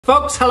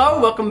Folks,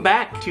 hello, welcome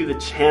back to the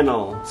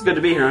channel. It's good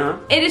to be here, huh?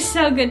 It is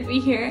so good to be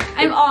here.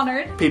 I'm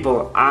honored.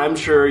 People, I'm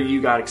sure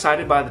you got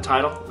excited by the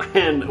title,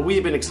 and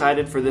we've been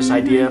excited for this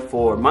idea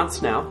for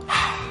months now.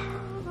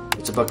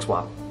 It's a book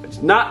swap.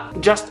 It's not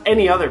just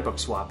any other book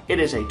swap. It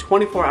is a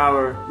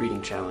 24-hour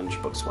reading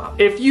challenge book swap.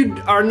 If you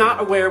are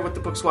not aware with the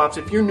book swaps,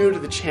 if you're new to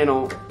the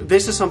channel,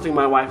 this is something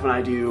my wife and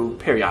I do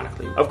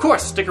periodically. Of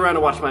course, stick around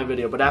to watch my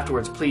video, but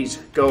afterwards, please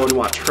go and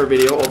watch her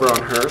video over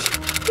on hers.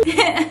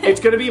 It's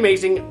gonna be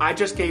amazing. I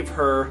just gave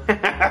her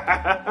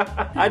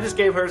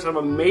some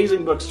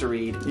amazing books to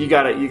read. You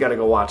gotta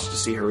go watch to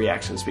see her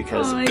reactions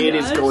because it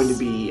is going to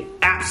be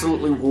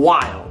absolutely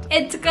wild.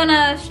 It's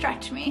gonna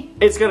stretch me.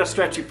 It's gonna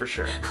stretch you for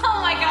sure.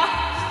 Oh my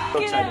gosh.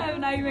 I'm gonna have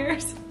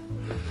nightmares.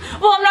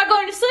 Well, I'm not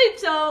going to sleep,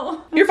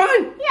 so. You're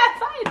fine. Yeah,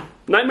 fine.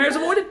 Nightmares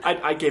avoided?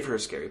 I gave her a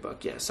scary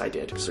book. Yes, I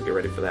did. So get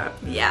ready for that.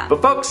 Yeah.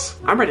 But folks,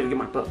 I'm ready to get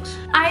my books.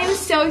 I am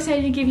so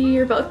excited to give you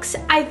your books.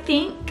 I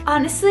think,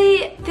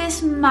 honestly,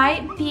 this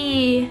might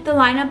be the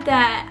lineup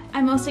that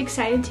I'm most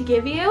excited to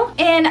give you.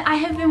 And I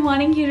have been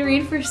wanting you to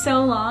read for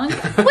so long. Wait,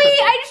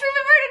 I just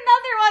remembered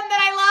another one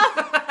that I love.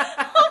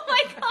 Oh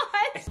my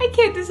gosh. I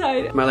can't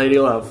decide. My Lady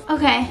Love.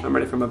 Okay. I'm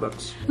ready for my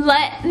books.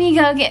 Let me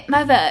go get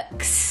my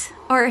books.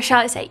 Or shall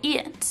I say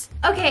Ian's.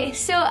 Okay,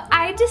 so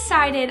I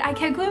decided, I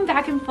kept going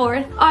back and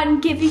forth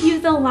on giving you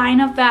the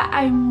lineup that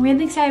I'm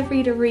really excited for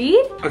you to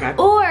read. Okay.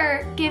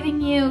 Or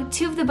giving you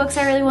two of the books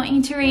I really want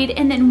you to read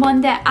and then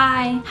one that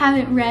I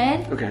haven't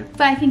read. Okay.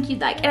 But I think you'd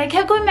like. And I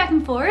kept going back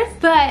and forth,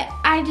 but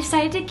I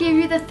decided to give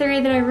you the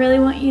third that I really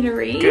want you to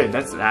read. Good,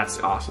 that's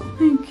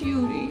awesome.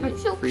 Cutie. You're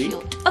so Read.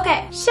 cute.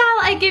 Okay, shall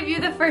I give you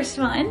the first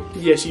one?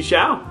 Yes, you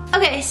shall.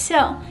 Okay,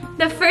 so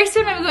the first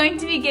one I'm going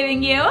to be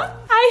giving you,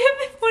 I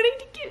have been wanting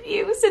to give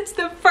you since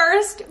the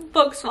first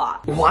book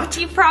swap. What?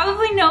 You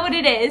probably know what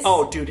it is.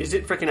 Oh, dude, is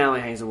it freaking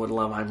Allie Hazelwood,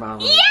 Love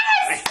Hypothesis?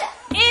 Yes!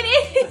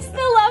 It is The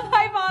Love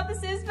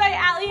Hypothesis by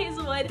Allie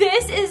Hazelwood.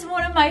 This is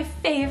one of my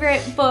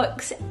favorite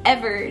books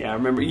ever. Yeah, I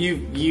remember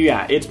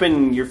yeah, it's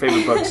been your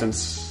favorite book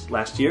since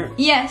last year.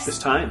 Yes. This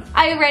time.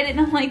 I read it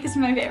and I'm like, this is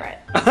my favorite.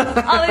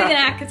 Other than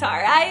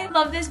Akatar. I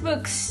love this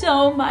book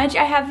so much.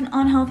 I have an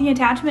unhealthy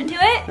attachment to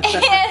it.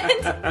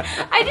 And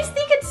I just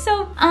think it's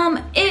so,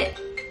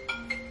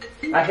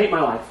 I hate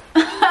my life.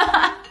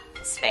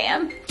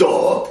 Spam.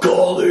 Stop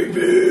calling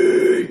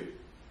me!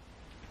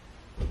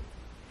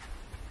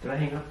 Did I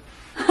hang up?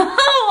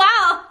 Oh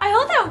wow, I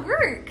hope that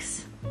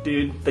works.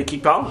 Dude, they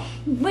keep calling.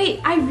 Wait,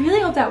 I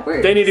really hope that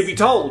works. They need to be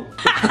told.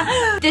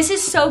 This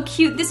is so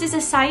cute. This is a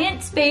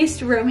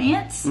science-based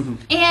romance.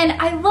 And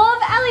I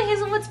love Allie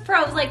Hazelwood's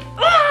prose. Like,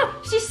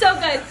 she's so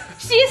good.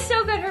 She is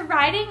so good. Her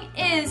writing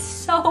is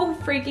so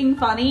freaking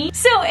funny.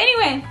 So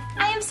anyway,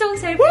 I am so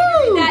excited for you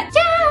to read that.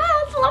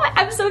 Yeah, love it.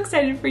 I'm so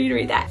excited for you to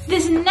read that.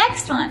 This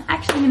next one,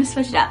 actually I'm gonna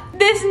switch it up.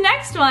 This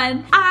next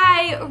one,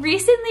 I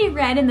recently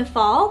read in the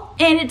fall,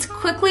 and it's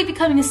quickly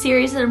becoming a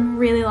series that I'm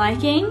really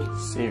liking.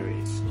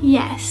 Series.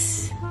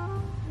 Yes.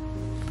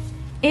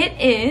 It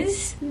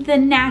is The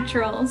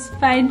Naturals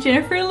by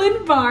Jennifer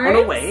Lynn Barnes.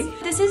 Oh, no way.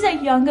 This is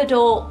a young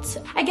adult.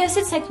 I guess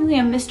it's technically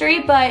a mystery,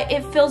 but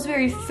it feels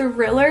very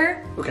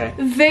thriller. Okay.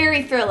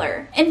 Very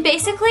thriller. And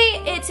basically,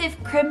 it's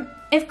if criminal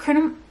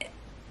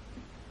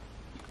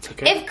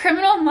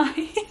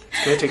minds.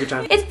 Okay, take your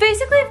time. It's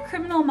basically if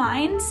Criminal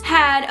Minds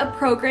had a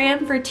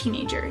program for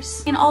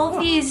teenagers. And all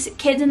of these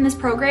kids in this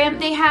program,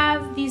 they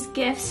have these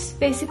gifts,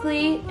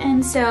 basically.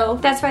 And so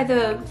that's why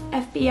the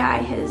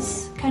FBI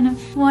has kind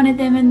of wanted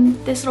them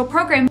in this little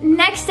program.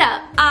 Next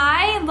up,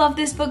 I love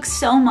this book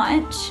so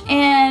much.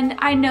 And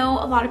I know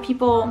a lot of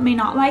people may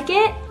not like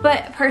it.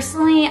 But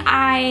personally,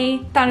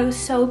 I thought it was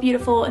so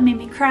beautiful. It made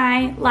me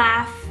cry,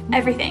 laugh,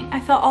 everything.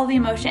 I felt all the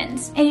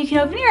emotions. And you can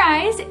open your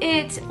eyes.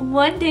 It's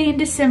One Day in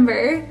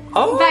December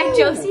by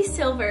Josie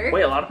Silver.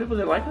 Wait, a lot of people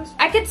didn't like this?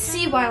 I could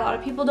see why a lot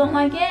of people don't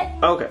like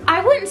it. Okay.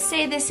 I wouldn't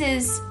say this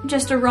is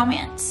just a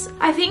romance.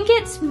 I think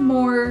it's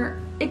more,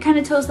 it kind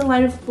of toes the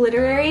line of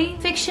literary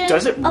fiction.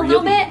 Does it a really?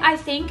 little bit, I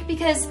think,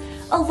 because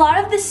a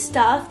lot of the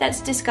stuff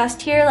that's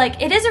discussed here,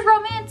 like, it is a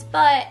romance,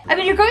 but I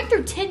mean, you're going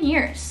through 10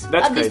 years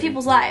of these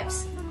people's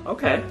lives.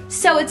 Okay.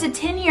 So it's a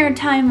 10-year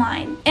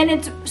timeline, and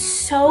it's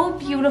so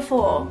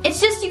beautiful.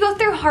 It's just, you go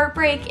through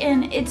heartbreak,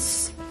 and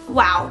it's,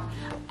 wow.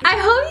 I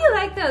hope you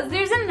like those.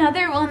 There's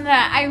another one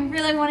that I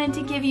really wanted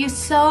to give you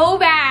so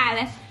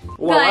bad,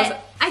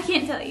 but I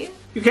can't tell you.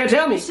 You can't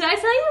tell me. Should I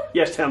tell you?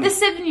 Yes, tell me. The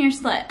 7-Year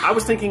Slip. I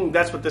was thinking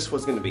that's what this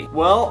was going to be.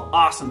 Well,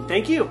 awesome.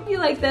 Thank you. You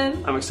like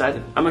them? I'm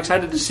excited. I'm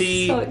excited to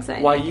see So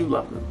excited. why you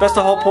love them. That's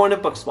the whole point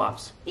of book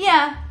swaps.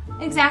 Yeah,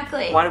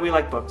 exactly. Why do we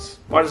like books?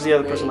 Why does the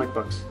other person like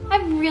books?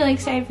 I'm really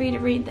excited for you to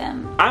read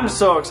them. I'm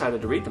so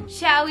excited to read them.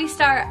 Shall we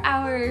start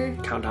our...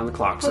 Count down the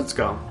clocks. Let's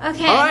go.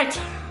 Okay. All right.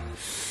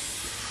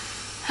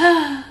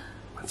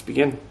 Let's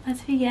begin.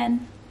 Let's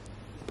begin.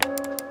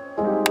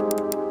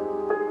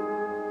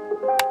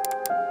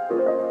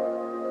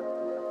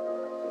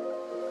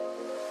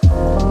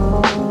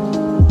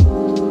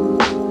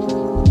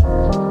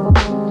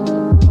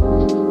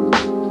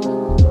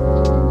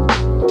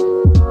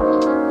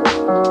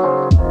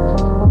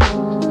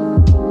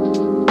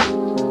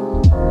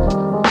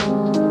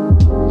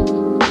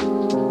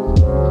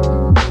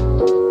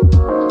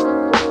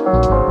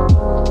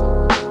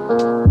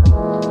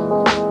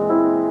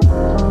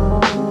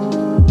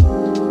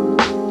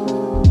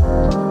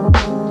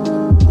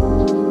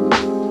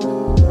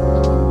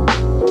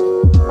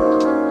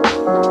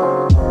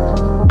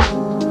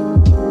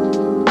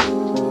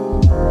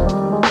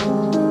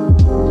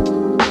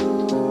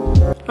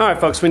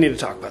 folks, we need to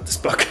talk about this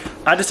book.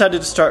 I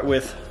decided to start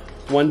with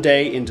One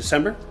Day in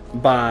December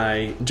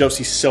by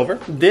Josie Silver.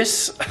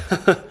 This,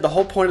 the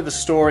whole point of the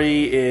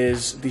story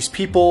is these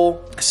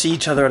people see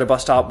each other at a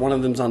bus stop. One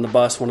of them's on the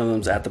bus, one of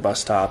them's at the bus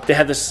stop. They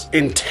have this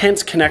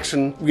intense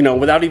connection, you know,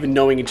 without even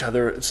knowing each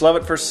other. It's love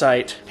at first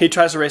sight. He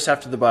tries to race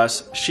after the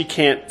bus. She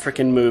can't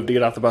freaking move to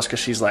get off the bus because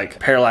she's like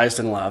paralyzed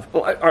in love.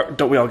 Well,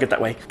 don't we all get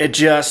that way? It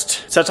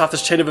just sets off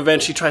this chain of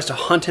events. She tries to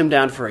hunt him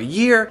down for a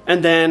year,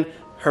 and then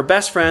her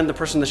best friend, the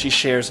person that she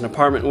shares an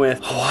apartment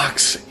with,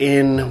 walks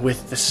in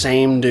with the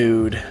same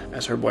dude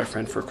as her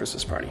boyfriend for a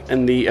Christmas party.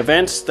 And the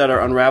events that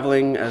are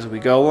unraveling as we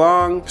go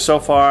along so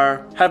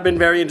far have been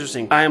very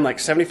interesting. I am like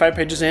 75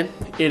 pages in.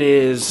 It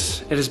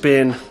has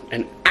been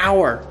an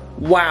hour.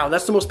 Wow,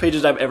 that's the most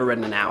pages I've ever read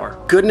in an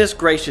hour. Goodness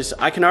gracious,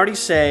 I can already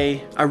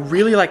say I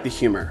really like the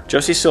humor.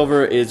 Josie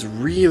Silver is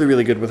really,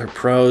 really good with her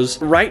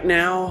prose. Right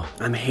now,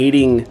 I'm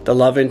hating the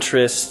love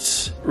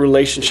interest's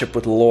relationship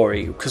with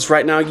Lori, because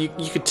right now you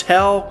could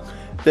tell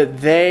that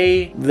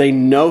they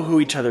know who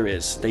each other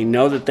is. They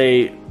know that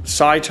they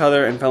saw each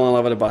other and fell in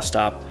love at a bus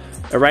stop.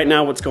 Right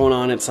now what's going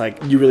on, it's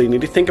like you really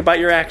need to think about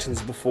your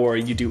actions before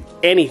you do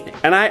anything.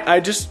 And I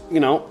just, you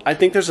know, I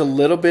think there's a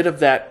little bit of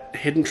that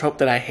hidden trope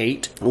that I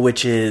hate,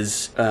 which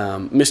is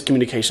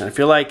miscommunication. I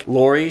feel like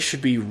Lori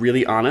should be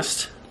really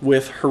honest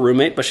with her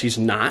roommate, but she's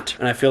not.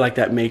 And I feel like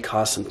that may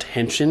cause some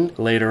tension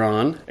later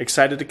on.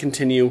 Excited to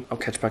continue. I'll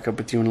catch back up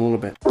with you in a little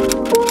bit.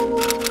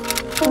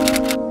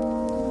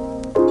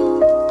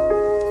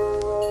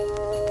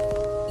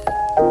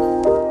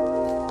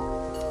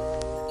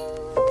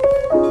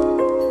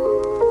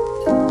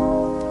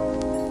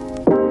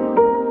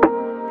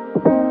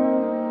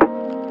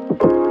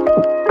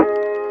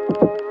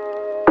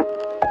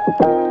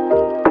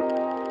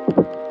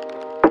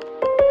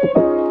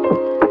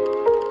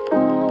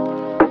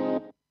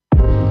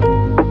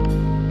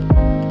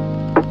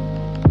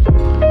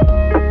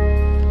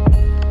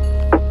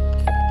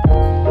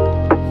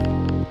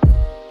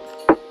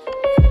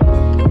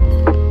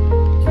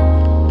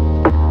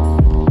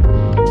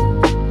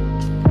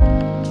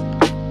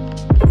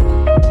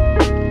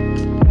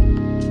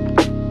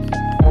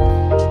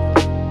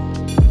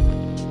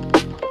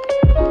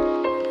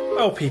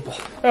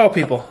 Oh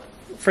people,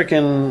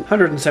 freaking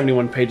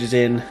 171 pages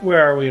in.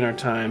 Where are we in our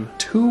time?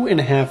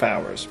 2.5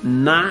 hours.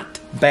 Not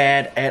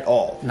bad at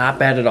all. Not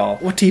bad at all.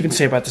 What to even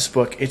say about this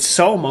book? It's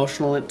so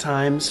emotional at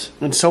times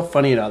and so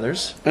funny at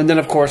others. And then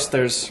of course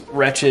there's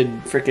wretched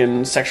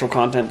freaking sexual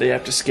content that you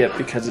have to skip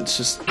because it's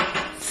just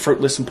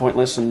fruitless and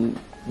pointless and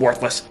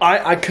worthless.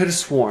 I could have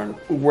sworn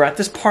we're at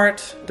this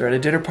part, they're at a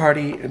dinner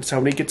party, and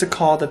somebody gets a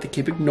call that they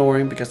keep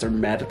ignoring because they're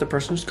mad at the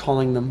person who's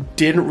calling them.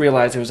 Didn't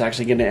realize it was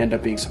actually going to end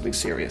up being something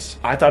serious.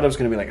 I thought it was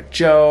going to be like a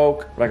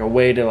joke, like a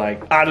way to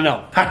like, I don't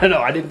know.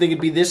 I didn't think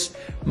it'd be this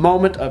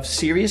moment of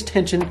serious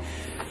tension,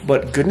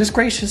 but goodness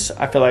gracious,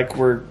 I feel like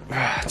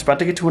it's about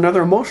to get to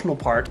another emotional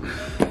part,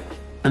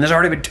 and there's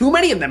already been too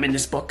many of them in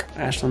this book.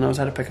 Ashlynn knows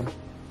how to pick them.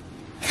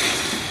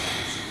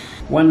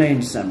 One Day in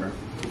December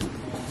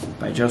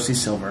by Josie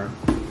Silver.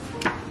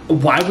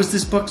 Why was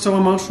this book so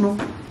emotional?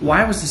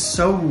 Why was this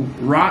so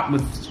wrought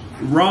with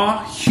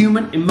raw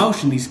human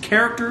emotion? These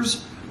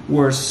characters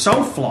were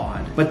so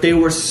flawed, but they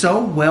were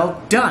so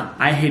well done.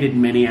 I hated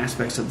many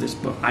aspects of this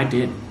book. I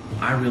did.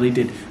 I really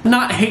did.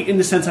 Not hate in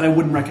the sense that I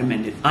wouldn't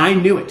recommend it. I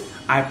knew it.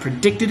 I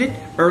predicted it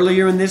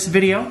earlier in this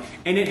video,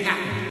 and it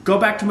happened. Go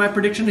back to my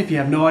prediction if you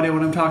have no idea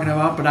what I'm talking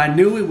about, but I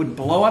knew it would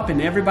blow up in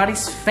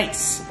everybody's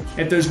face.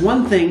 If there's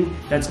one thing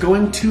that's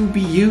going to be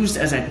used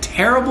as a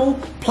terrible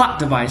plot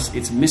device,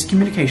 it's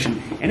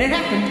miscommunication. And it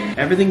happened.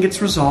 Everything gets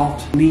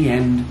resolved in the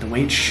end the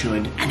way it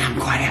should, and I'm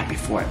quite happy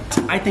for it.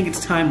 I think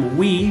it's time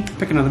we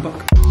pick another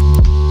book.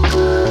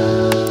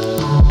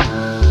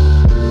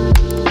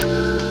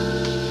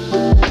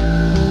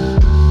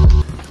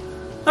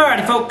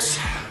 Alrighty folks,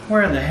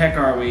 where the heck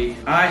are we?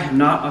 I have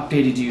not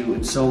updated you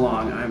in so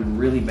long. I'm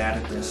really bad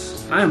at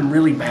this. I'm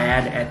really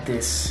bad at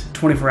this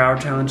 24-hour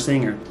challenge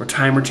thing or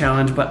timer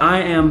challenge, but I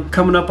am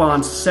coming up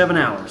on 7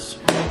 hours.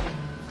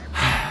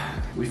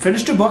 We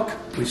finished a book,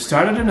 we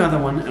started another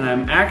one, and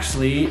I'm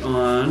actually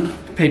on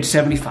page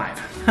 75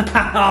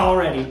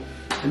 already.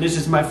 And this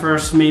is my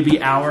first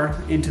maybe hour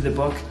into the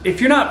book.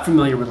 If you're not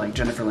familiar with like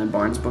Jennifer Lynn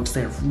Barnes books,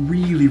 they're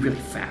really, really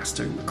fast.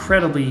 They're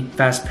incredibly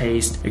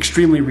fast-paced,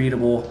 extremely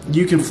readable.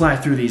 You can fly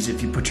through these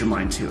if you put your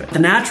mind to it. The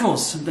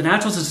Naturals. The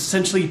Naturals is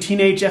essentially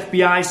teenage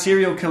FBI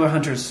serial killer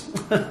hunters.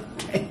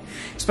 Okay.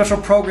 Special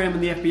program in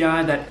the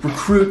FBI that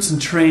recruits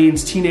and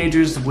trains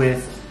teenagers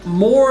with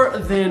more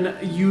than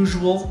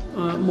usual,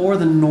 more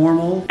than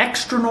normal,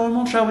 extra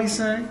normal, shall we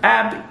say?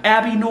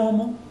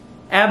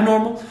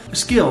 Abnormal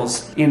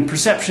skills in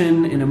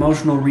perception, in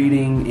emotional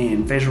reading,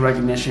 in facial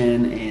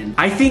recognition, and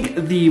I think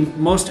the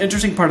most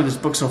interesting part of this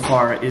book so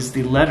far is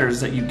the letters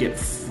that you get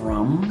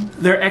from.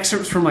 They're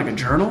excerpts from like a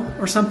journal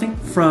or something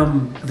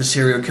from the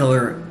serial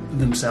killer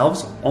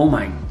themselves. Oh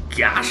my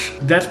gosh.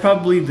 That's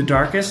probably the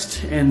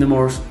darkest and the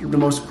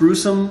most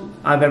gruesome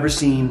I've ever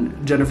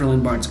seen Jennifer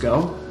Lynn Barnes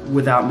go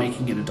without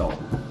making it adult.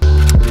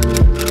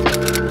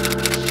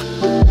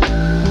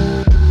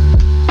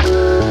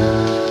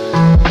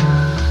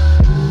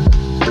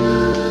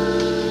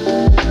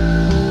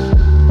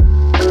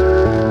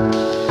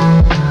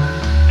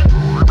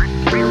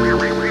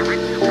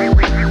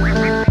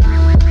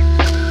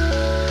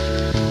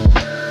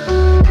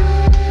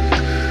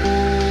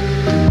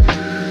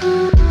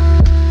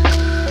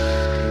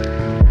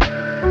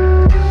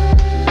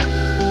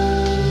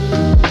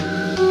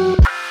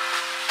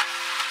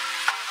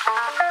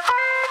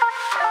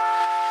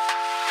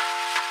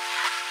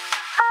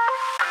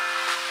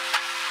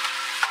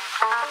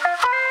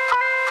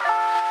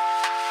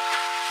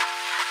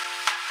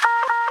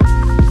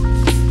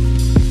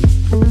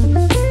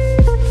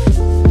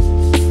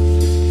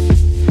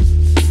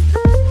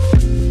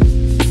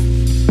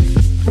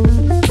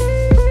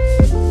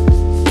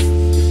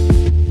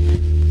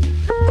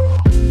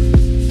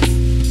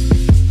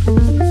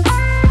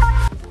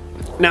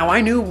 Now,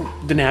 I knew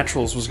The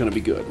Naturals was gonna be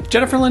good.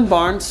 Jennifer Lynn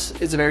Barnes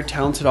is a very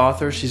talented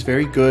author. She's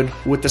very good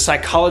with the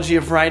psychology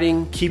of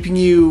writing, keeping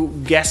you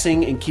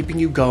guessing and keeping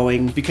you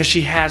going, because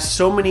she has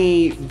so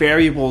many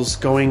variables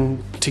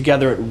going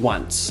together at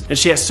once. And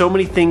she has so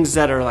many things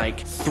that are like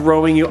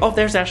throwing you. Oh,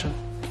 there's Ashlyn.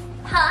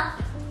 Huh?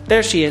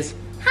 There she is.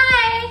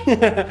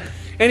 Hi.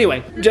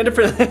 Anyway,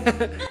 Jennifer.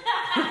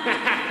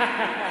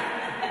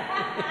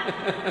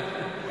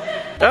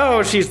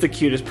 Oh, she's the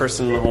cutest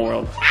person in the whole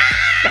world.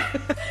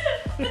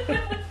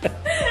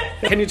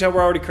 Can you tell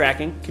we're already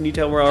cracking? Can you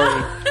tell we're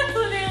already...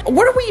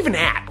 What are we even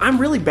at? I'm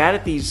really bad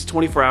at these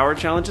 24-hour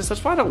challenges.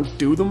 That's why I don't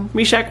do them.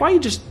 Mishak, why are you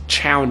just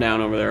chowing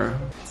down over there?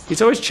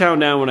 He's always chowing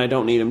down when I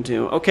don't need him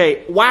to.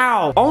 Okay,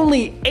 wow.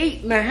 Only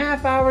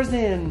 8.5 hours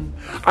in.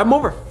 I'm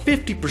over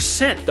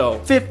 50% though.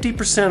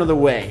 50% of the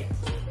way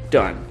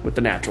done with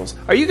The Naturals.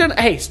 Are you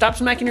gonna... Hey, stop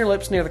smacking your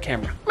lips near the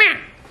camera.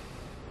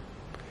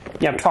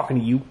 Yeah, I'm talking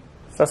to you.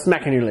 Stop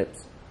smacking your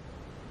lips.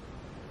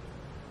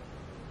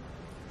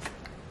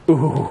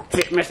 Ooh,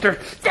 sit,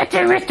 mister. Sit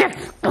there, mister.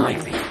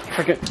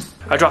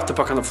 I dropped the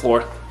book on the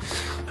floor.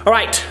 All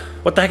right,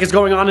 what the heck is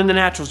going on in The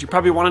Naturals? You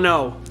probably want to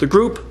know. The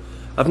group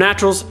of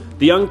Naturals,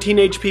 the young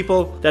teenage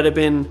people that have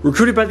been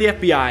recruited by the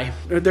FBI,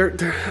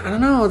 they're I don't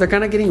know, they're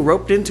kind of getting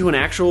roped into an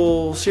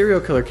actual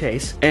serial killer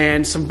case.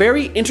 And some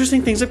very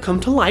interesting things have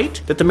come to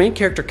light that the main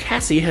character,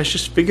 Cassie, has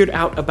just figured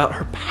out about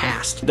her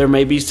past. There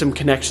may be some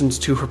connections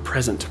to her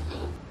present.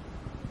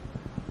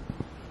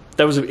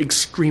 That was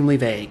extremely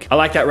vague. I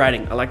like that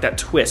writing. I like that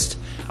twist.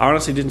 I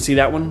honestly didn't see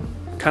that one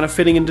kind of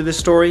fitting into this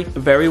story.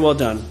 Very well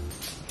done.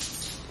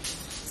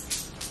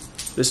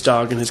 This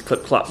dog and his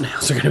clip-clop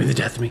nails are gonna be the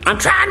death of me. I'm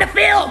trying to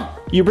film!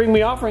 You bring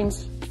me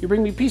offerings. You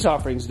bring me peace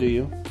offerings, do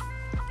you?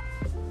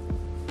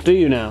 Do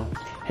you now?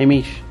 Hey,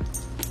 Mish.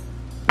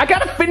 I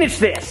gotta finish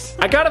this.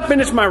 I gotta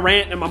finish my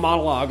rant and my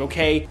monologue,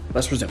 okay?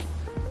 Let's resume.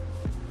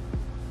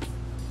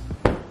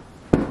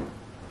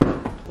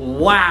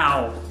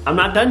 Wow. I'm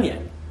not done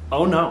yet.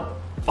 Oh no.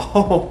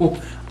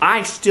 Oh,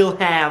 I still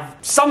have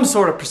some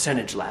sort of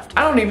percentage left.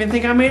 I don't even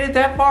think I made it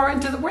that far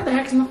into the... Where the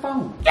heck's my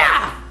phone?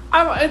 Yeah!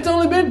 It's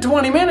only been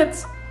 20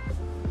 minutes.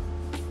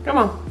 Come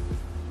on.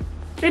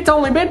 It's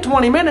only been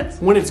 20 minutes.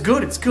 When it's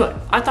good, it's good.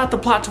 I thought the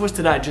plot twist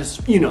that I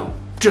just,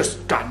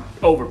 just got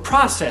over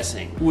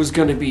processing was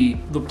gonna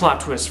be the plot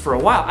twist for a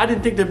while. I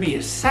didn't think there'd be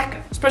a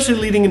second, especially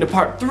leading into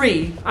part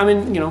 3. I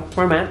mean,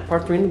 where I'm at,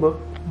 part 3 in the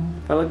book.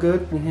 I look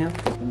good? Yeah.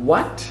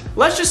 What?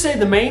 Let's just say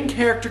the main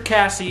character,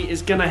 Cassie,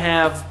 is gonna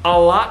have a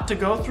lot to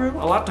go through,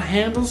 a lot to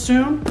handle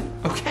soon.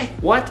 Okay,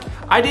 what?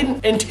 I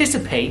didn't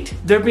anticipate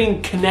there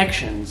being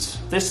connections.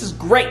 This is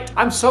great.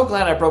 I'm so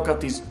glad I broke up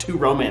these 2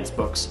 romance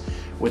books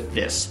with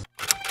this.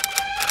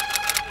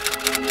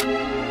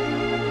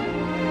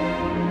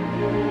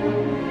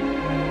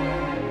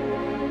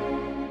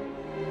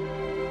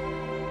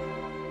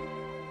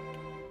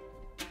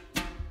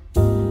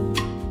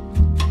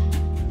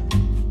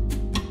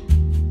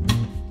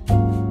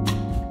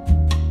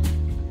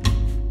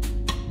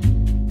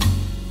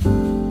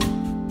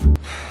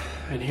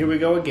 Here we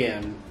go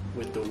again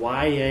with the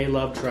YA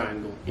love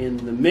triangle in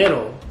the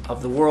middle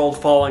of the world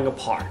falling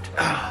apart.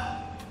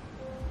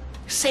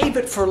 Save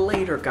it for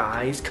later,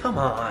 guys. Come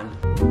on.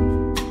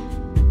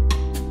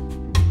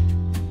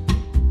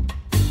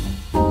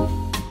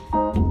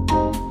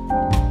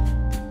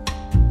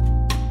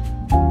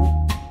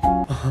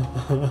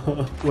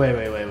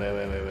 Wait.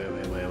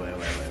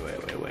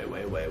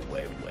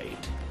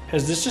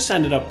 Has this just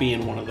ended up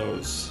being one of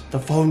those? The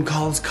phone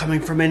calls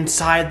coming from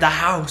inside the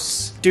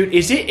house. Dude,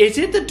 is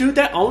it the dude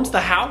that owns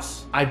the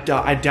house? I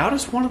doubt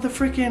it's one of the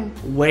freaking...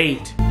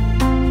 Wait.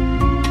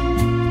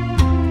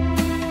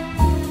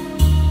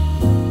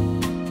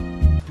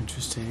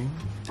 Interesting.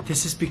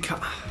 This has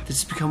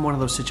become one of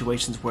those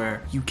situations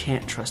where you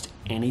can't trust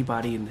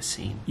anybody in the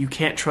scene. You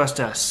can't trust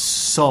a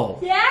soul.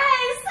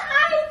 Yes,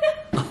 I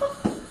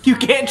know. You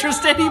can't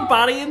trust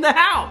anybody in the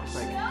house.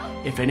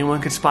 Like, if anyone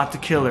could spot the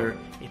killer,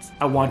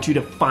 I want you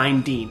to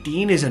find Dean.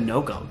 Dean is a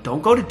no-go.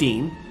 Don't go to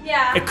Dean.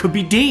 Yeah. It could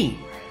be Dean.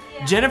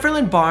 Yeah. Jennifer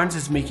Lynn Barnes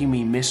is making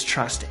me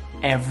mistrust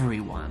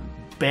everyone.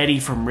 Betty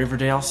from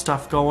Riverdale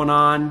stuff going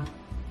on.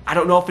 I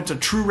don't know if it's a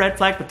true red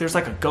flag, but there's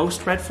like a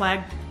ghost red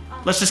flag.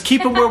 Let's just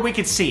keep it where we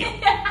can see it.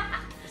 Yeah.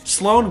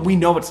 Sloane, we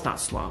know it's not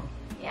Sloane.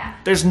 Yeah.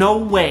 There's no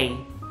way.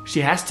 She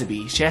has to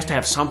be. She has to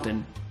have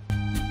something.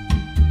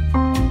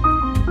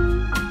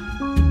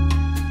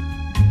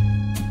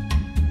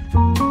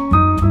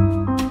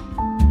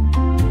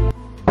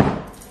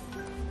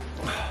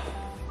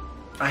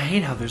 I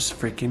hate how there's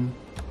freaking...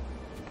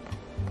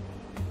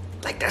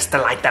 Like, that's the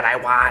light that I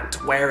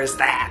want. Where is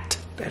that?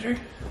 Better?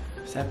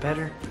 Is that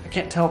better? I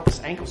can't tell if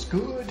this angle's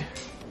good.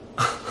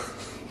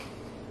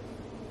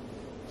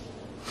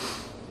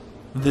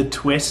 The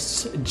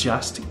twists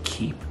just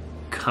keep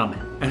coming.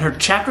 And her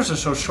chapters are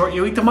so short,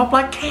 you eat them up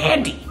like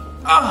candy.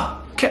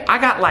 Ugh. Okay, I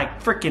got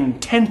like freaking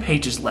 10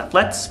 pages left.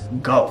 Let's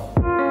go.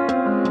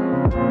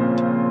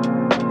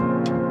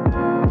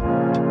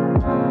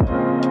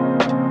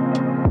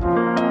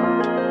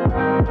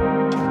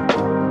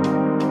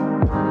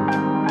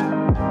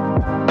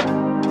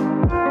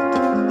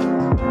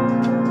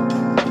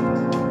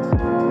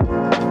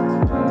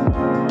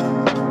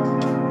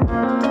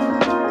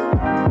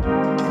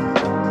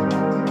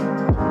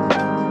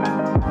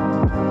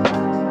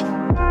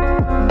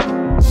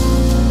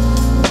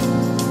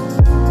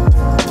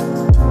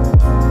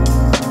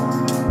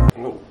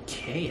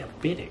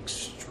 bit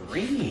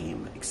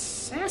extreme,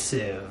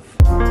 excessive.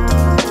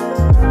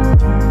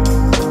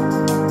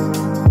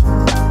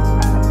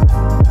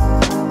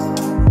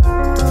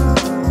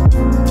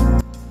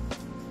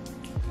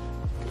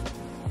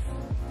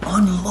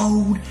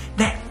 Unload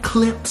that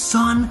clip,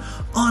 son.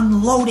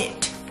 Unload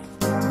it.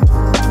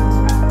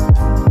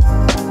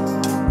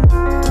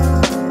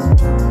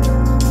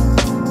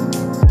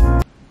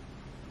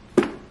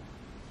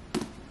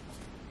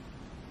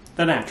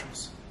 The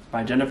Naturals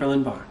by Jennifer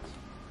Lynn Barnes.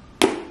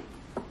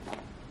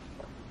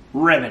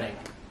 Riveting.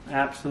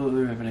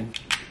 Absolutely riveting.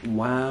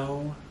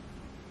 Wow.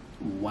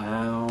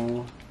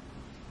 Wow.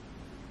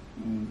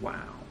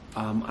 Wow.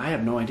 I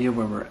have no idea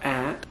where we're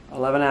at.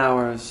 11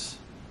 hours,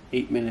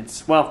 8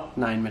 minutes. Well,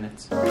 9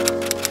 minutes.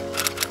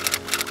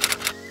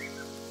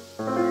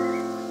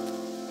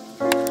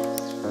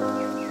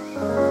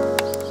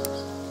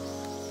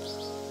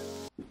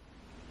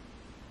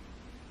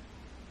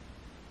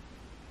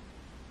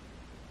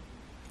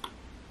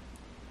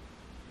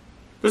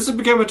 This has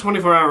become a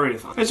 24-hour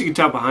readathon. As you can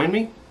tell behind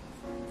me,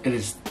 it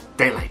is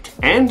daylight.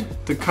 And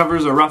the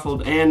covers are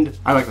ruffled, and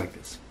I like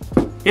this.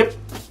 Yep,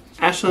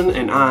 Ashlynn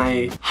and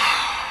I,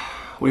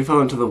 we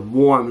fell into the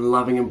warm,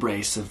 loving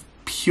embrace of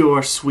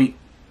pure, sweet,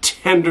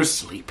 tender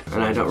sleep.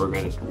 And I don't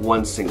regret it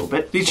one single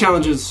bit. These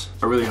challenges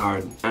are really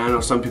hard. And I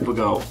know some people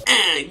go,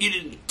 you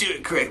didn't do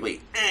it correctly.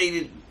 You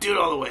didn't do it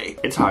all the way.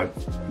 It's hard,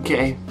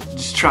 okay?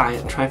 Just try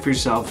it. Try for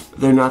yourself.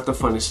 They're not the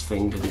funnest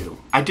thing to do.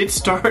 I did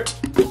start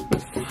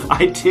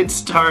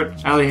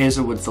Ali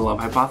Hazelwood's The Love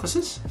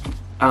Hypothesis.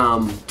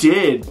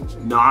 Did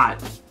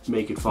not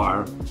make it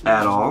far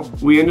at all.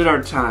 We ended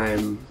our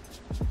time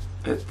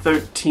at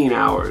 13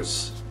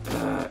 hours,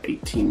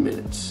 18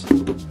 minutes.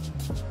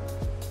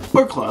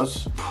 We're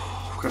close.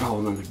 Got a whole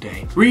another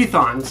day.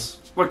 Readathons.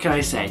 What can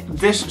I say?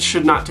 This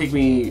should not take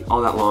me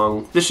all that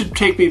long. This should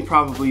take me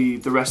probably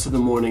the rest of the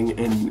morning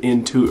and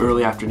into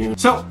early afternoon.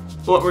 So,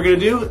 what we're gonna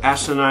do,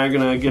 Ashlynn and I are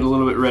gonna get a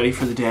little bit ready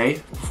for the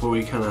day before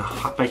we kind of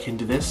hop back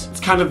into this. It's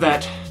kind of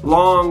that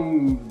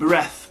long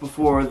breath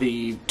before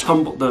the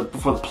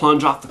before the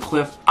plunge off the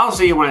cliff. I'll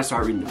see you when I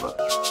start reading the book.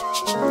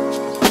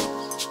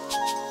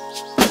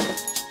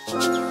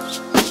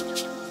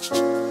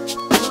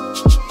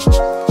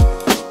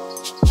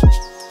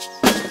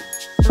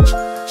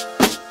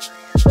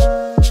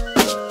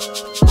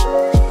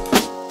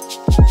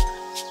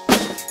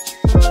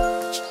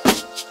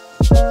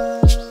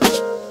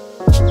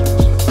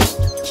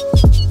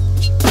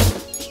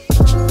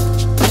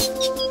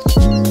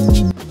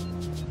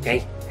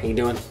 Hey, how you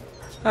doing?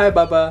 Hi,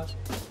 Bubba.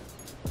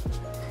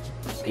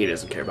 He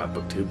doesn't care about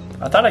BookTube.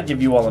 I thought I'd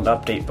give you all an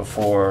update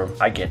before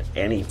I get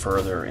any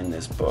further in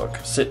this book.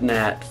 Sitting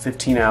at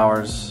 15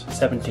 hours,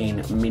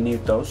 17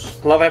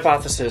 minutos. Love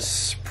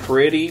Hypothesis,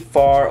 pretty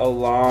far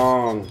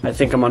along. I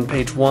think I'm on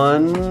page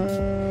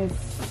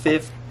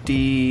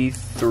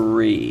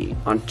 153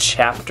 on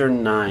chapter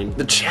 9.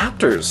 The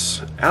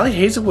chapters, Ali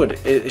Hazelwood,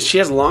 she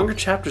has longer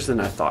chapters than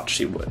I thought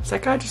she would. Is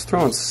that guy just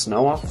throwing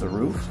snow off the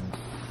roof?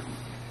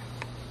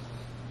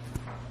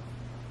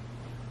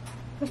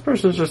 This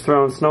person's just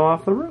throwing snow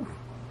off the roof.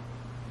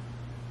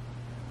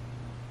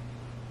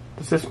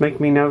 Does this make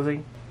me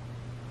nosy?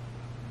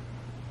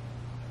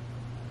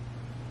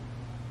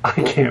 I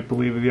can't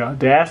believe the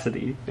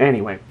audacity.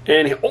 Anyway.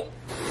 Oh.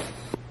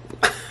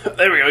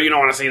 There we go, you don't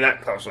want to see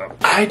that close up.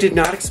 I did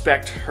not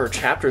expect her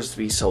chapters to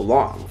be so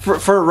long. For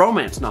a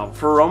romance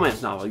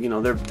novel, you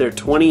know, they're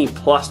 20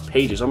 plus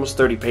pages, almost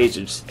 30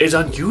 pages. It's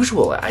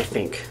unusual, I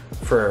think,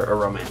 for a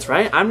romance,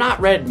 right? I've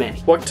not read many.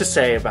 What to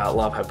say about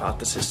Love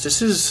Hypothesis?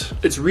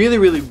 It's really,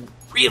 really,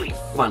 really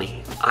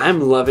funny.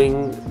 I'm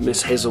loving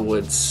Miss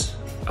Hazelwood's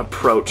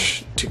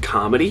approach to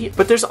comedy,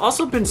 but there's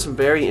also been some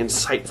very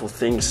insightful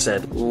things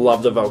said.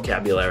 Love the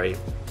vocabulary.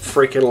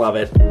 Freaking love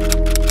it.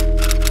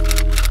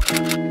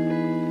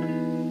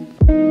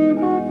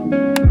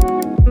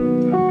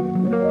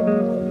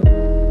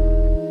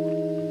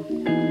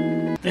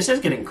 This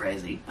is getting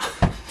crazy.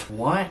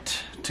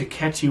 What to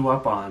catch you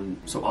up on.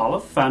 So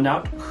Olive found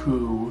out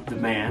who the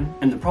man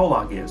in the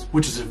prologue is,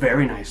 which is a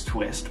very nice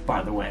twist,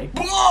 by the way.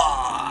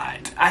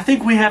 But I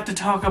think we have to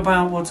talk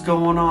about what's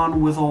going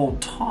on with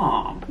old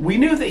Tom. We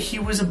knew that he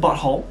was a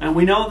butthole, and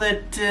we know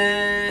that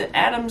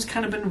Adam's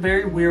kind of been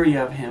very weary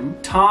of him.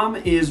 Tom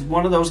is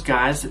one of those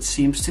guys that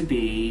seems to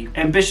be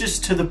ambitious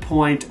to the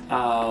point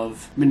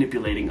of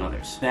manipulating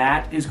others.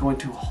 That is going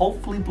to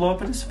hopefully blow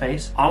up in his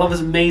face. Olive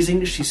is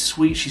amazing. She's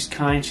sweet, she's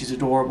kind, she's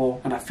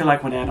adorable, and I feel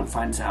like when Adam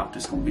finds out,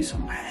 there's going to be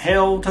some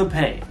hell to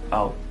pay.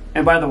 Oh,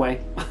 and by the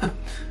way,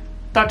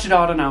 thought you'd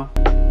ought to know.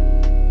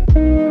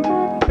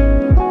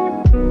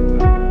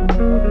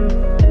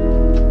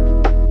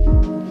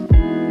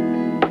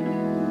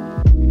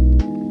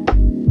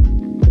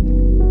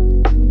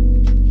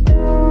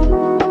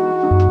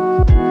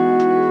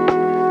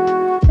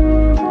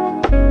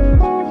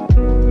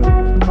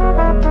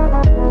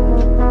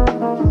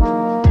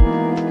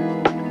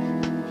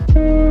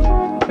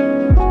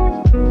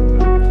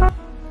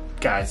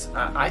 Guys,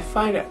 I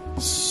find it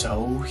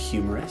so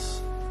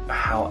humorous.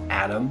 how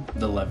Adam,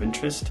 the love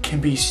interest, can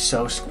be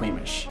so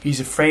squeamish. He's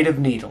afraid of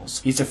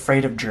needles. He's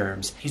afraid of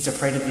germs. He's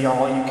afraid of the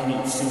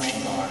all-you-can-eat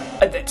sushi bar.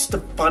 It's the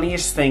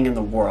funniest thing in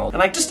the world. And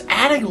like just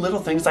adding little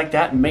things like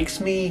that makes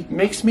me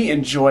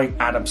enjoy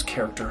Adam's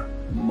character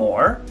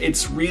more.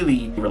 It's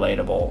really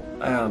relatable.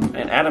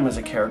 And Adam as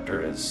a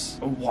character is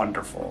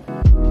wonderful.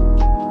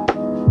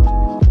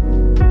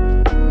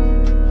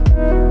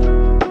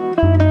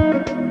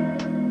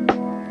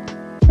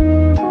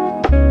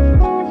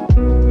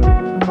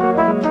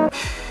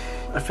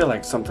 I feel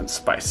like something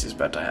spicy is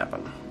about to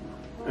happen,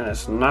 and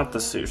it's not the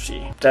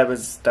sushi. That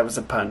was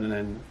a pun,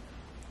 and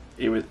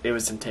it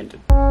was intended.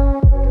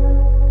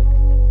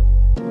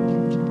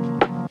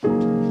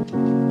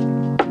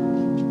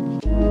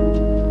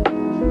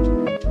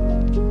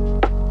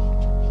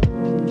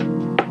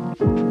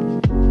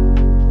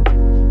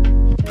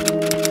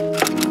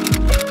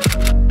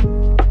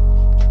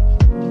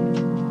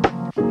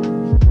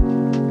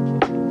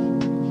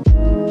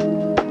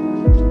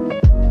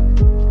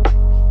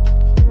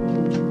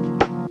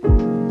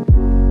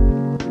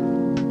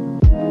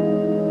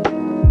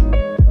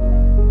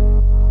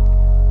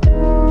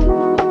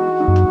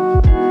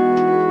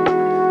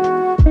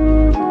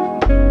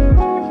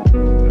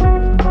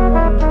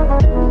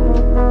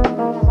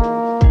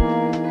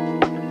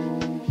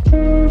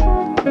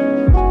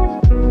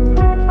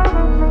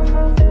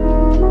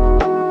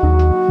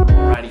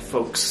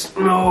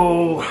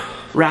 No.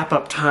 Wrap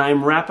up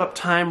time, wrap up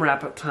time,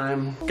 wrap up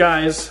time.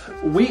 Guys,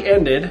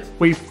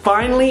 we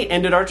finally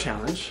ended our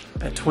challenge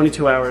at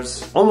 22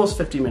 hours, almost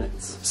 50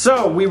 minutes.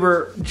 So we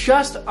were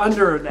just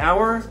under an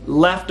hour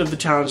left of the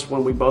challenge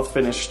when we both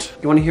finished.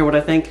 You wanna hear what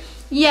I think?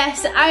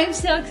 Yes, I'm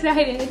so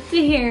excited to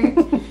hear.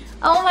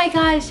 Oh my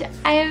gosh,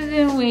 I have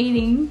been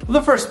waiting.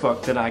 The first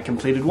book that I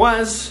completed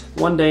was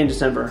One Day in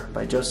December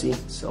by Josie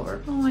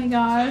Silver. Oh my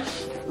gosh.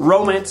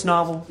 Romance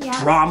novel, yeah.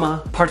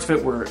 Drama. Parts of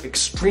it were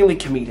extremely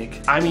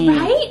comedic. I mean,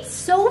 right?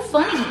 So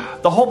funny.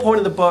 The whole point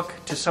of the book,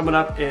 to sum it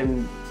up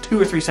in 2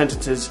 or 3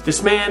 sentences,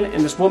 this man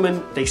and this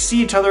woman, they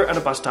see each other at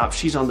a bus stop.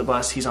 She's on the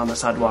bus, he's on the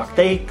sidewalk.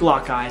 They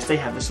lock eyes, they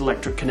have this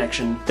electric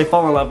connection. They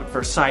fall in love at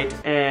first sight,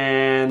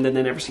 and then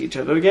they never see each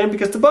other again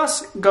because the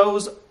bus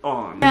goes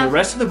on. Yeah. In the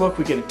rest of the book,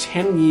 we get a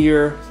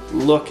 10-year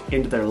look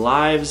into their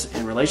lives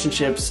and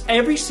relationships.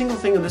 Every single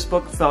thing in this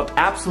book felt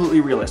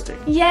absolutely realistic.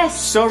 Yes.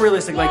 So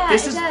realistic. Yeah, like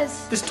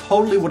this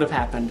totally would have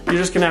happened. You're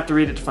just gonna have to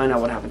read it to find out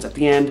what happens at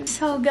the end.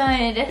 So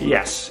good.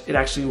 Yes, it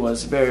actually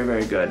was very,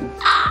 very good.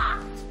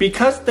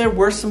 Because there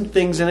were some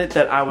things in it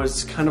that I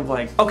was kind of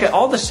like, okay,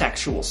 all the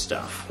sexual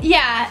stuff.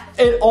 Yeah.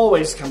 It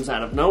always comes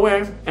out of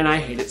nowhere, and I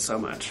hate it so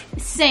much.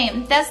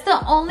 Same. That's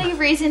the only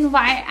reason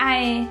why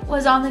I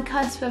was on the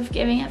cusp of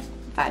giving it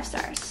 5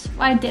 stars.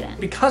 Well, I didn't.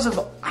 Because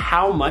of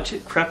how much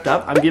it crept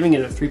up, I'm giving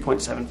it a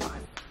 3.75.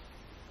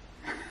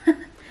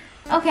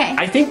 Okay.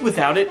 I think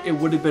without it, it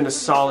would have been a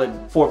solid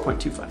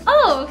 4.25.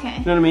 Oh, okay.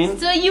 You know what I mean?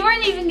 So you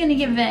weren't even gonna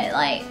give it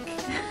like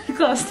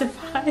close to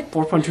 5.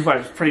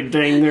 4.25 is pretty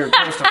dang near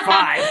close to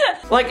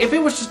 5. Like if it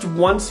was just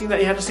one scene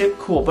that you had to say,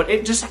 cool, but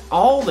it just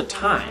all the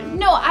time.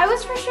 No, I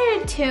was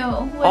frustrated too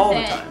with all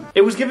the time.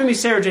 It was giving me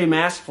Sarah J.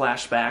 Maas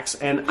flashbacks,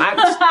 and I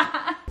was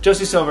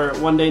Josie Silver,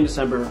 One Day in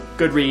December,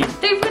 good read.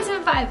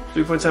 3.75.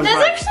 3.75.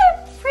 That's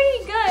actually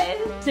pretty good.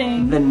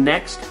 Dang. The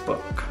next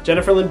book,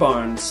 Jennifer Lynn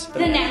Barnes.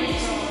 The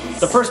Naturals.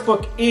 The first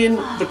book in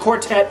the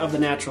quartet of the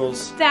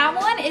Naturals. That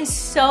one is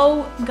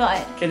so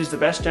good. It is the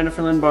best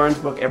Jennifer Lynn Barnes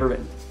book ever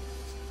written.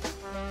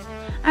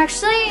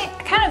 Actually,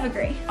 I kind of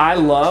agree. I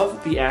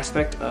love the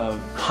aspect of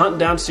hunt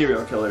down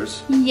serial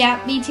killers.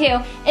 Yeah, me too.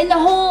 And the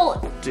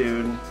whole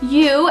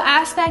you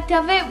aspect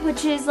of it,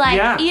 which is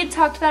like, you had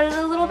talked about it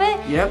a little bit.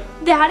 Yep.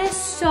 That is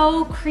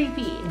so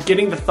creepy.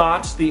 Getting the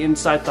thoughts, the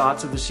inside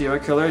thoughts of the serial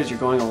killer as you're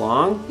going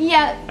along.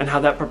 Yeah. And how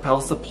that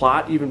propels the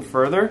plot even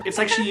further. It's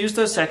like she used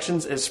those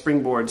sections as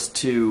springboards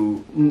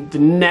to the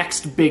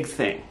next big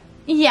thing.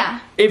 Yeah.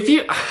 If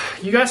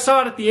you guys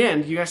saw it at the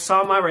end, you guys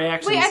saw my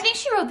reactions. Wait, I think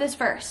she wrote this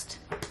first.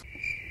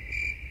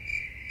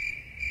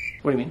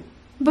 What do you mean?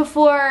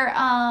 Before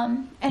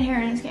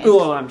Inheritance Games.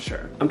 Well, I'm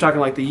sure. I'm talking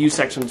like the U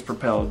sections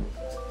propelled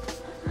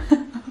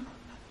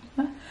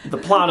the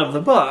plot of the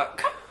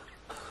book.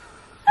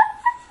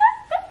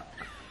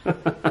 Am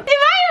I a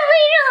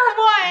reader or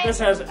what? This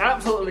has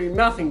absolutely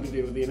nothing to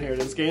do with the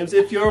Inheritance Games,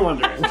 if you're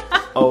wondering.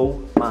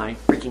 Oh my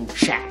freaking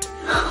shat.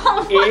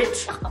 Oh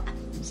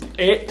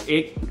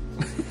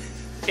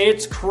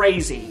It's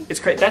crazy. It's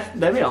crazy. That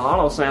made a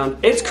hollow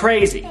sound. It's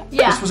crazy.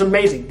 Yeah. This was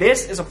amazing.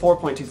 This is a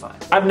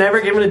 4.25. I've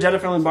never given a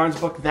Jennifer Lynn Barnes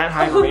book that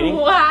high of a rating.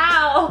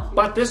 Wow.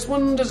 But this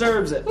one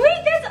deserves it.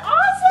 Wait, that's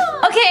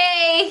awesome.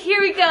 Okay,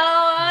 here we go.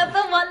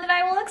 The one that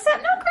I will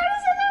accept no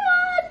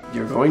criticism on.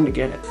 You're going to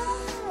get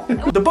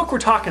it. The book we're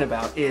talking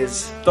about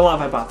is The Love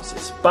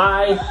Hypothesis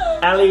by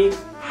Ali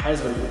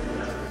Haslam.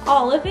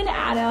 Olive and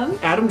Adam.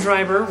 Adam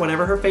Driver,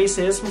 whatever her face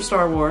is from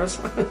Star Wars.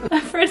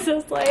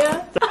 Princess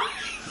Leia. I'm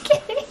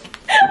kidding.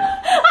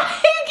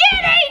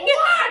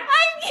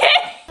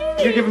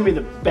 You're giving me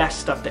the best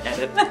stuff to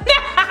edit.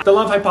 The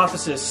Love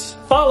Hypothesis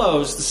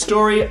follows the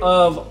story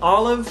of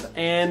Olive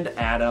and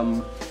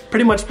Adam.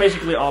 pretty much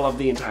basically all of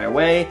the entire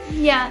way.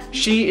 Yeah.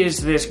 She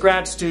is this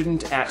grad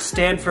student at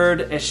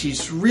Stanford, and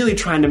she's really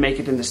trying to make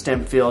it in the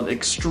STEM field,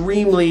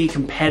 extremely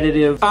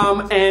competitive.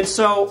 And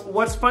so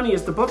what's funny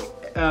is the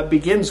book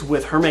begins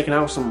with her making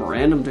out with some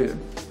random dude.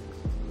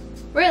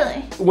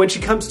 Really? When she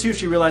comes to,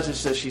 she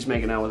realizes that she's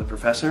making out with a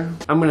professor.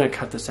 I'm gonna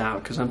cut this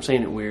out because I'm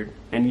saying it weird.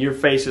 And your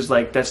face is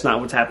like, that's not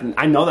what's happening.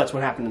 I know that's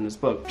what happened in this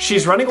book.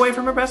 She's running away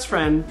from her best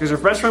friend because her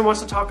best friend wants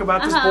to talk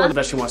about this boy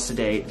that she wants to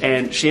date.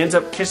 And she ends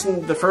up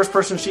kissing the first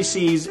person she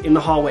sees in the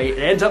hallway. It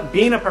ends up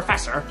being a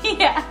professor.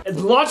 Yeah. It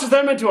launches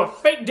them into a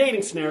fake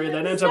dating scenario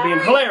that ends up being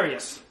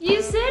hilarious.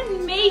 You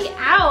said make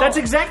out. That's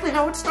exactly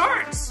how it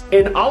starts.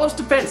 In Olive's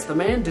defense, the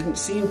man didn't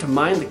seem to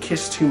mind the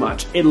kiss too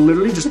much. It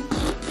literally just...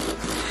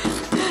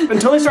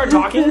 Until they start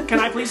talking, can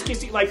I please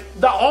kiss you? Like,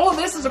 all of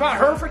this is about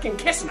her freaking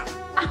kissing him.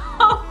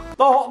 Oh.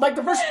 Like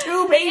the first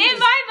 2 pages. In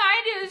my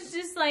mind, it was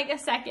just like a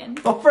second.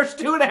 The first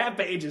 2.5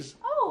 pages.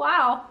 Oh,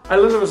 wow. I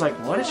literally was like,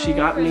 what has she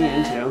gotten me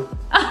into?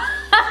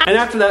 And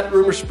after that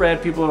rumor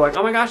spread, people are like,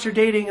 oh my gosh, you're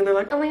dating. And they're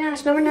like, oh my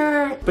gosh, no we're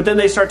not. But then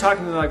they start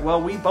talking and they're like,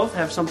 well, we both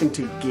have something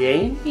to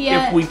gain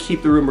if we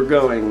keep the rumor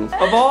going.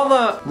 Of all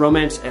the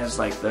romance as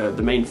like the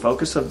main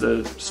focus of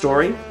the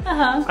story,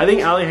 I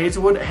think Allie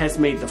Hazelwood has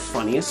made the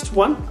funniest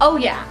one. Oh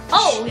yeah.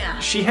 Oh yeah.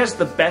 She has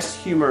the best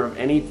humor of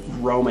any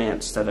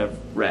romance that I've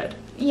read.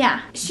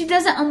 Yeah, she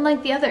doesn't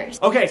unlike the others.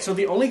 Okay, so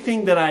the only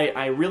thing that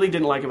I really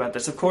didn't like about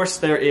this, of course,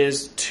 there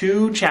is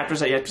 2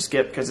 chapters that you have to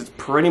skip because it's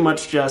pretty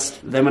much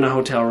just them in a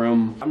hotel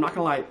room. I'm not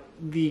gonna lie,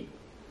 the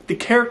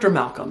character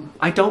Malcolm,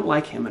 I don't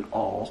like him at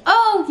all.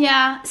 Oh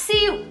yeah,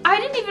 see, I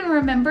didn't even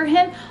remember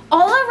him.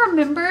 All I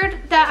remembered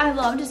that I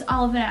loved is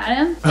Olive and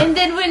Adam. And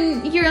then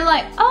when you're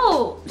like,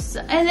 oh,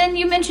 and then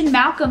you mentioned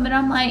Malcolm, and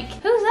I'm like,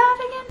 who's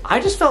that again? I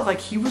just felt like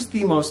he was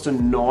the most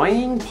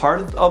annoying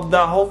part of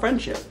the whole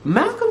friendship.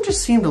 Malcolm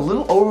just seemed a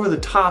little over the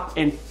top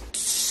and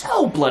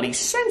so bloody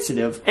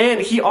sensitive. And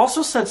he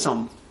also said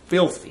some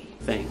filthy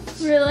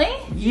things. Really?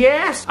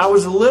 Yes! I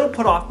was a little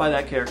put off by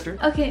that character.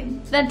 Okay,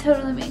 that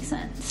totally makes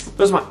sense.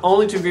 Those are my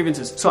only 2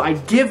 grievances. So I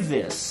give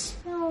this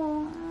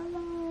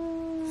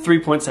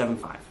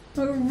 3.75.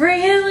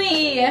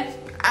 Really?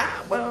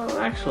 Well,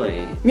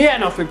 actually... Yeah,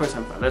 no,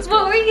 3.75. That's good.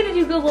 What were you gonna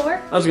do, go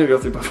lower? I was gonna go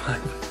 3.5.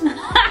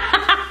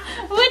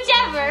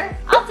 Whichever.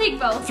 I'll take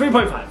both.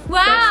 3.5. Wow.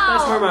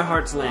 That's where my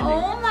heart's landing.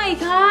 Oh my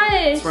gosh.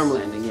 That's where I'm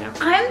landing, yeah.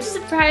 I'm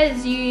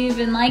surprised you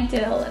even liked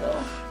it a little.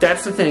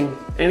 That's the thing.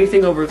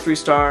 Anything over a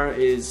 3-star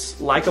is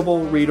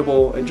likable,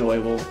 readable,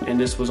 enjoyable, and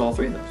this was all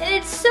 3 of them. And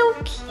it's so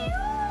cute.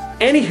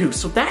 Anywho,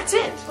 so that's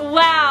it.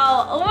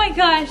 Wow. Oh my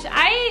gosh.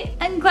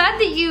 I'm glad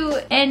that you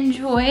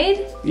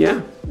enjoyed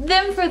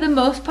them for the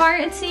most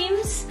part, it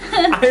seems.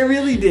 I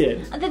really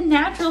did. The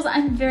naturals,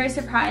 I'm very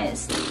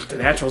surprised. The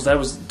naturals, that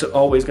was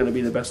always going to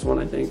be the best one,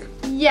 I think.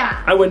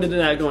 Yeah. I went into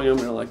that going, I'm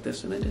going to like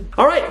this, and I did.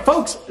 All right,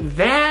 folks,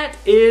 that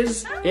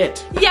is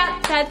it.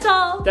 Yeah, that's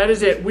all. That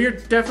is it. We're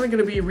definitely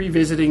going to be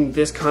revisiting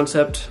this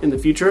concept in the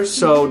future,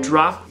 so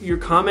drop your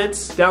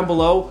comments down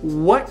below.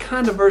 What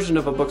kind of version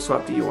of a book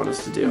swap do you want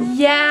us to do?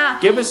 Yeah.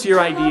 Give us your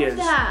ideas.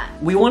 Love that.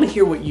 We want to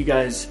hear what you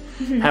guys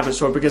have in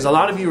store because a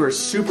lot of you are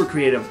super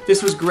creative.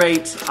 This was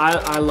great.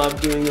 I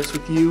love doing this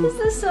with you.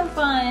 This is so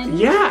fun.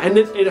 Yeah, and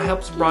it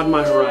helps broaden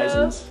my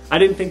horizons. I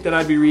didn't think that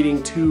I'd be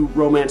reading 2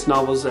 romance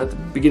novels at the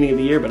beginning of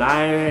the year, but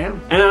I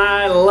am. And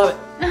I love it.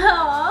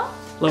 Aww.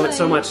 Love it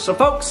so much. So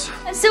folks.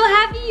 I'm so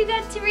happy you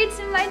got to read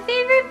some of my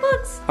favorite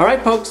books. All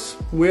right, folks.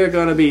 We're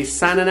going to be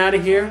signing out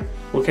of here.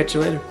 We'll catch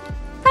you later.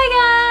 Bye,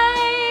 guys.